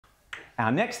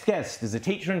Our next guest is a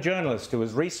teacher and journalist who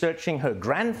was researching her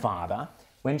grandfather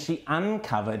when she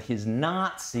uncovered his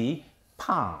Nazi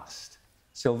past.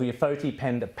 Silvia Foti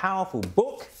penned a powerful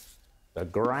book, The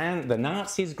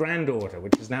Nazi's Granddaughter,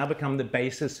 which has now become the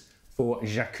basis for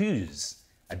J'accuse,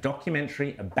 a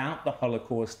documentary about the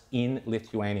Holocaust in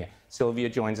Lithuania. Silvia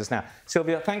joins us now.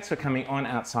 Silvia, thanks for coming on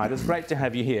Outsiders. Great to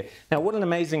have you here. Now, what an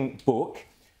amazing book.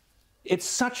 It's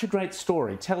such a great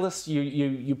story. Tell us,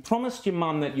 you promised your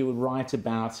mum that you would write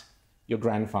about your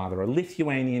grandfather, a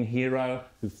Lithuanian hero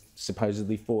who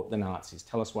supposedly fought the Nazis.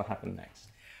 Tell us what happened next.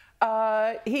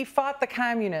 He fought the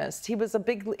communists. He was a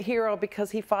big hero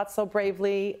because he fought so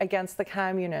bravely against the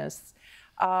communists.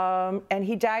 And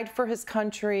he died for his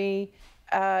country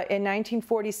in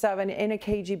 1947 in a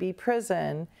KGB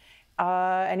prison,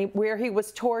 where he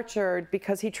was tortured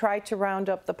because he tried to round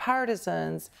up the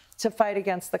partisans to fight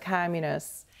against the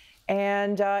communists.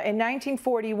 And in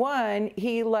 1941,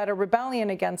 he led a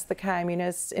rebellion against the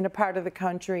communists in a part of the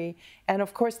country. And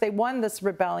of course, they won this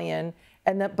rebellion.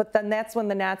 But then that's when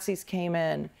the Nazis came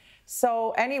in.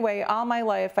 So anyway, all my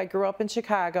life, I grew up in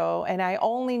Chicago, and I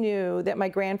only knew that my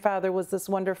grandfather was this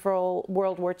wonderful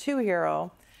World War II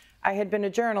hero. I had been a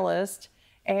journalist,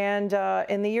 and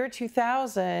in the year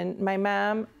 2000, my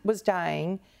mom was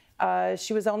dying.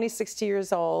 She was only 60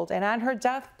 years old, and on her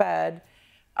deathbed,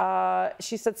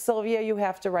 she said, "Silvia, you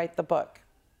have to write the book."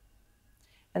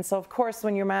 And so, of course,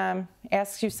 when your mom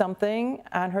asks you something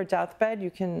on her deathbed, you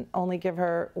can only give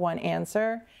her one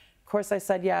answer. Of course, I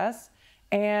said yes.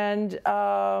 And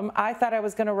I thought I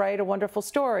was going to write a wonderful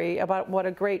story about what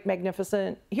a great,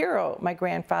 magnificent hero my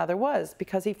grandfather was,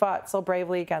 because he fought so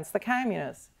bravely against the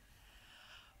communists.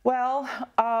 Well,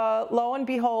 lo and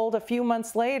behold, a few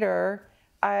months later,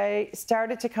 I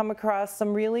started to come across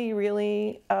some really,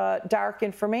 really dark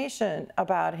information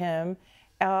about him,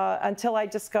 until I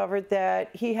discovered that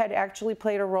he had actually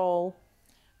played a role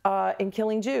in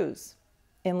killing Jews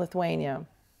in Lithuania.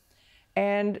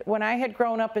 And when I had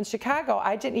grown up in Chicago,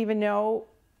 I didn't even know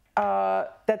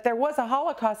that there was a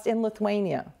Holocaust in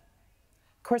Lithuania.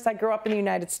 Of course, I grew up in the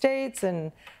United States,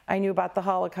 and I knew about the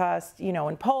Holocaust, you know,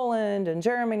 in Poland and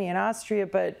Germany and Austria,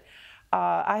 but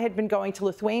I had been going to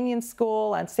Lithuanian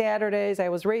school on Saturdays. I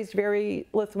was raised very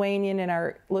Lithuanian in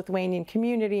our Lithuanian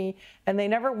community, and they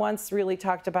never once really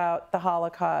talked about the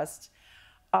Holocaust.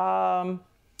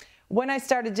 When I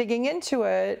started digging into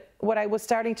it, what I was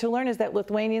starting to learn is that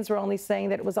Lithuanians were only saying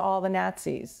that it was all the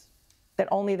Nazis, that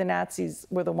only the Nazis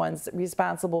were the ones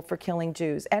responsible for killing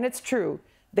Jews. And it's true.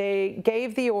 They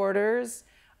gave the orders,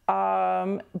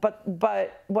 but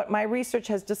what my research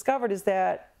has discovered is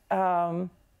that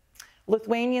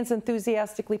Lithuanians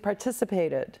enthusiastically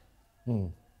participated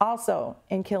also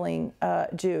in killing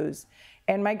Jews.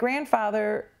 And my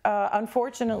grandfather,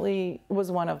 unfortunately, was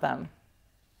one of them.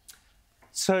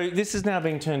 So this is now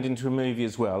being turned into a movie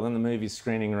as well, and the movie's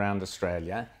screening around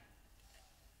Australia.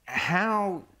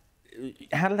 How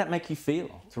did that make you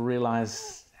feel, to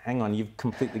realise, hang on, you've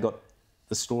completely got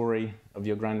the story of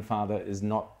your grandfather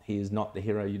he is not the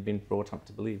hero you'd been brought up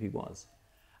to believe he was?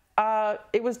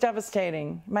 It was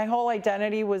devastating. My whole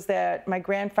identity was that my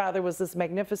grandfather was this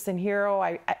magnificent hero.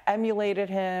 I emulated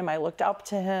him. I looked up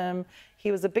to him. He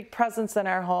was a big presence in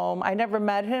our home. I never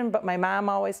met him, but my mom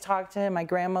always talked to him. My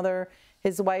grandmother,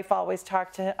 his wife, always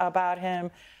talked about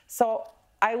him. So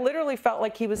I literally felt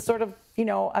like he was sort of, you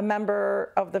know, a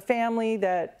member of the family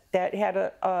that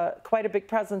had quite a big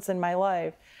presence in my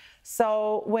life.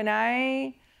 So when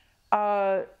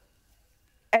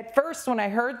at first, when I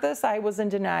heard this, I was in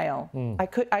denial.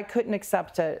 I couldn't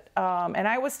accept it. And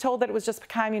I was told that it was just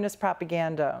communist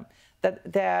propaganda,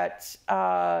 that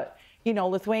you know,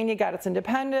 Lithuania got its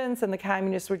independence and the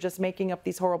communists were just making up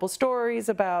these horrible stories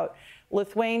about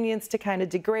Lithuanians to kind of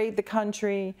degrade the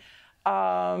country.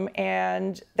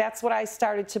 And that's what I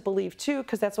started to believe too,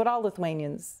 because that's what all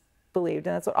Lithuanians believed,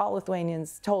 and that's what all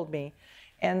Lithuanians told me.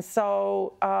 And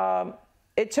so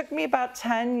it took me about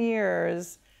 10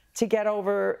 years to get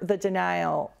over the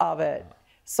denial of it.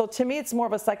 So to me, it's more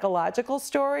of a psychological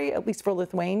story, at least for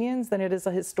Lithuanians, than it is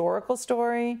a historical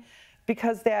story,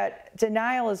 because that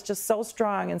denial is just so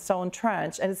strong and so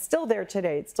entrenched, and it's still there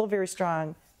today. It's still very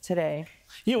strong today.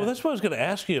 Yeah, well, that's what I was going to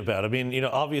ask you about. I mean, you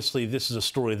know, obviously this is a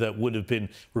story that would have been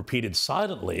repeated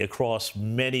silently across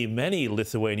many, many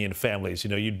Lithuanian families. You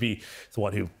know, you'd be the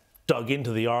one who dug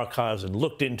into the archives and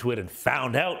looked into it and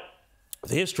found out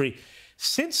the history.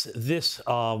 Since these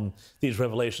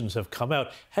revelations have come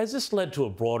out, has this led to a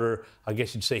broader, I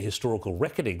guess you'd say, historical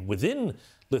reckoning within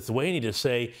Lithuania to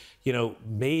say, you know,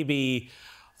 maybe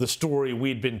the story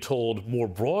we'd been told more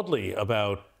broadly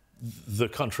about the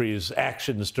country's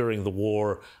actions during the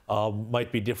war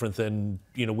might be different than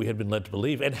we had been led to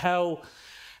believe. And how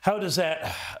does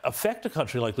that affect a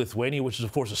country like Lithuania, which is,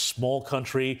 of course, a small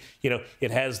country?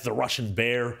 It has the Russian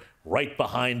bear right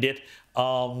behind it.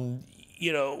 What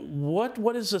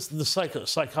is the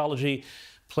psychology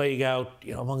playing out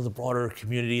among the broader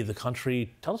community of the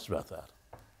country? Tell us about that.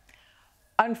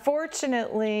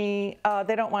 Unfortunately,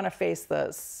 they don't want to face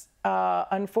this.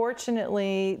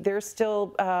 Unfortunately, they're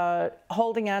still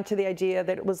holding on to the idea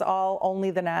that it was all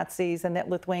only the Nazis and that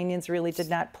Lithuanians really did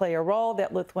not play a role,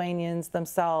 that Lithuanians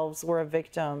themselves were a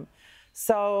victim.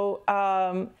 So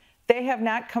they have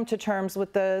not come to terms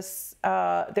with this.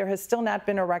 There has still not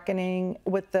been a reckoning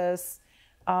with this.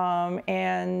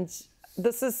 And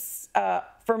this is,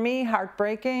 for me,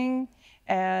 heartbreaking.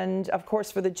 And of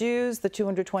course, for the Jews, the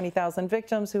 220,000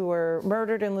 victims who were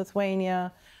murdered in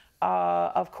Lithuania,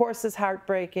 of course, is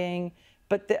heartbreaking.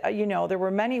 But there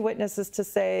were many witnesses to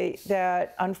say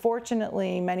that,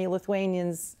 unfortunately, many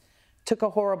Lithuanians took a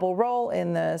horrible role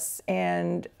in this.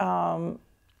 And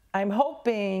I'm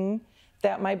hoping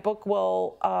that my book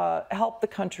will help the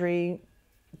country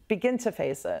begin to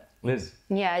face it. Liz?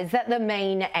 Yeah, is that the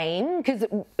main aim? Because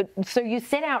so you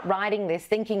set out writing this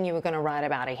thinking you were going to write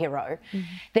about a hero. Mm-hmm.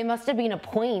 There must have been a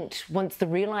point once the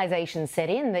realization set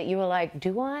in that you were like,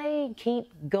 do I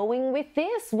keep going with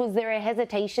this? Was there a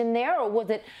hesitation there, or was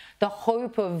it the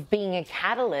hope of being a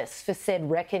catalyst for said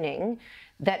reckoning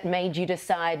that made you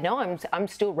decide, no, I'm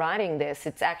still writing this.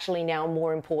 It's actually now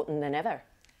more important than ever?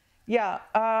 Yeah,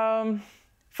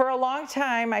 for a long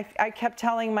time, I kept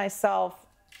telling myself,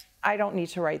 I don't need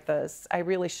to write this. I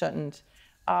really shouldn't.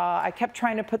 I kept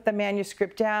trying to put the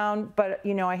manuscript down, but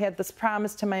I had this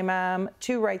promise to my mom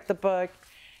to write the book,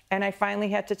 and I finally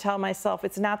had to tell myself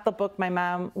it's not the book my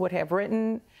mom would have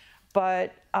written,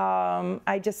 but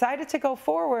I decided to go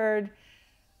forward.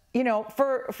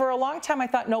 For a long time, I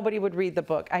thought nobody would read the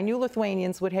book. I knew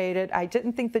Lithuanians would hate it. I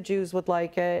didn't think the Jews would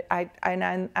like it.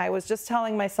 I was just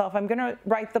telling myself, I'm going to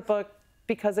write the book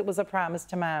because it was a promise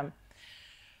to Mom.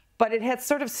 But it had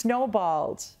sort of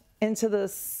snowballed into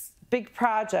this big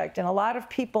project, and a lot of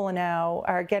people now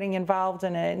are getting involved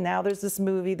in it. And now there's this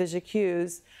movie, The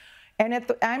J'accuse. And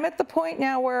I'm at the point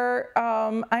now where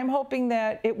I'm hoping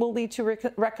that it will lead to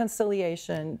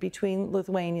reconciliation between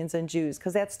Lithuanians and Jews,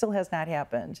 because that still has not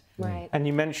happened. Right. And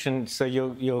you mentioned, so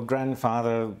your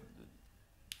grandfather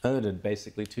murdered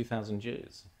basically 2,000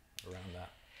 Jews around that.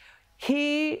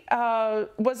 He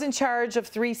was in charge of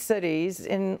 3 cities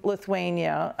in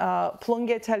Lithuania,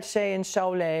 Plungė, Telšiai, and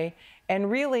Šiauliai. And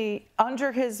really,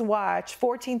 under his watch,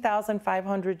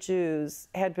 14,500 Jews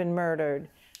had been murdered.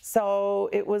 So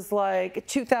it was like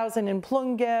 2,000 in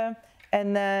Plungė,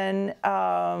 and then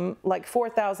like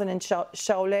 4,000 in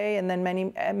Šiauliai, and then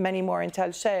many more in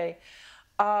Telšiai.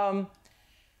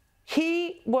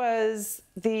 He was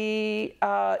the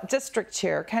district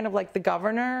chair, kind of like the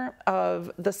governor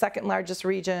of the 2nd largest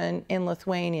region in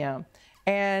Lithuania.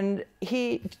 And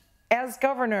he, as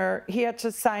governor, he had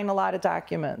to sign a lot of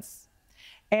documents.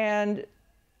 And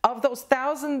of those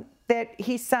 1,000 that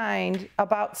he signed,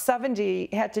 about 70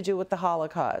 had to do with the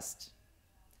Holocaust.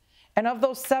 And of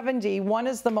those 70, one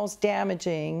is the most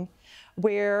damaging,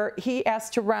 where he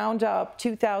asked to round up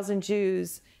 2,000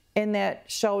 Jews in that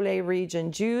Šiauliai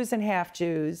region, Jews and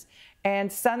half-Jews,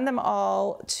 and send them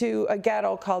all to a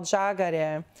ghetto called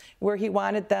Žagarė, where he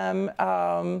wanted them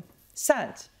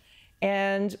sent.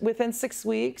 And within 6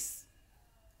 weeks,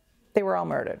 they were all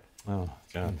murdered. Oh,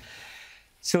 God.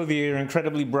 Silvia, you're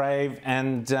incredibly brave,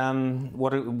 and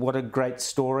what a great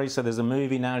story. So there's a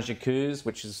movie now, J'accuse,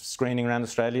 which is screening around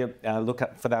Australia. Look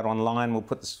up for that online. We'll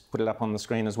put it up on the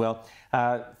screen as well.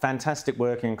 Fantastic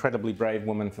work, an incredibly brave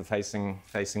woman for facing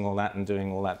all that and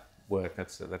doing all that work.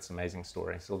 That's an amazing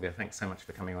story. Silvia, thanks so much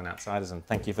for coming on Outsiders, and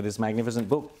thank you for this magnificent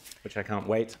book, which I can't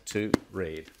wait to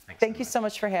read. Thank you so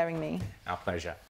much for having me. Our pleasure.